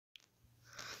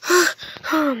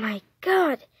Oh my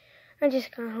God, I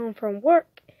just got home from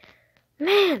work.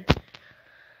 Man,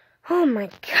 oh my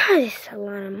God, it's a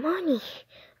lot of money.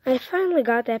 I finally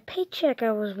got that paycheck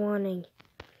I was wanting.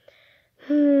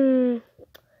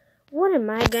 What am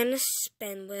I gonna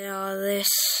spend with all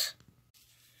this?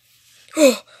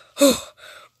 Oh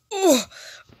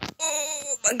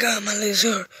my God, my legs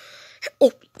hurt.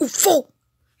 Oh, folk,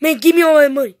 man, give me all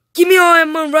that money. Give me all that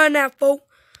money right now, folk.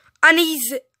 I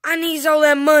need all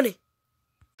that money.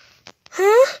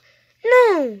 Huh?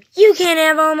 No, you can't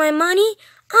have all my money.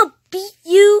 I'll beat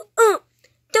you up.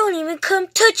 Don't even come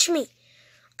touch me.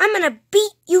 I'm gonna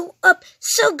beat you up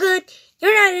so good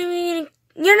you're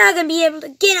not gonna be able to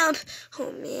get up.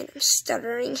 Oh man, I'm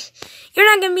stuttering. You're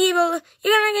not gonna be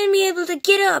able to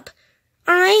get up.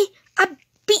 All right? I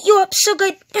beat you up so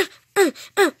good. I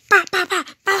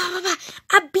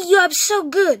beat you up so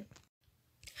good.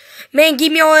 Man,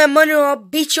 give me all that money or I'll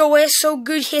beat your ass so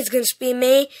good your head's gonna spin,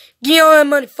 man. Give me all that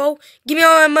money, folk. Give me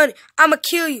all that money. I'ma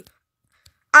kill you.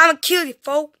 I'ma kill you,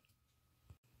 folk.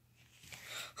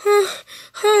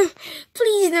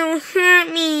 Please don't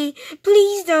hurt me.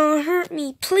 Please don't hurt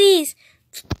me. Please.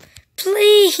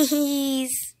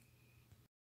 Please.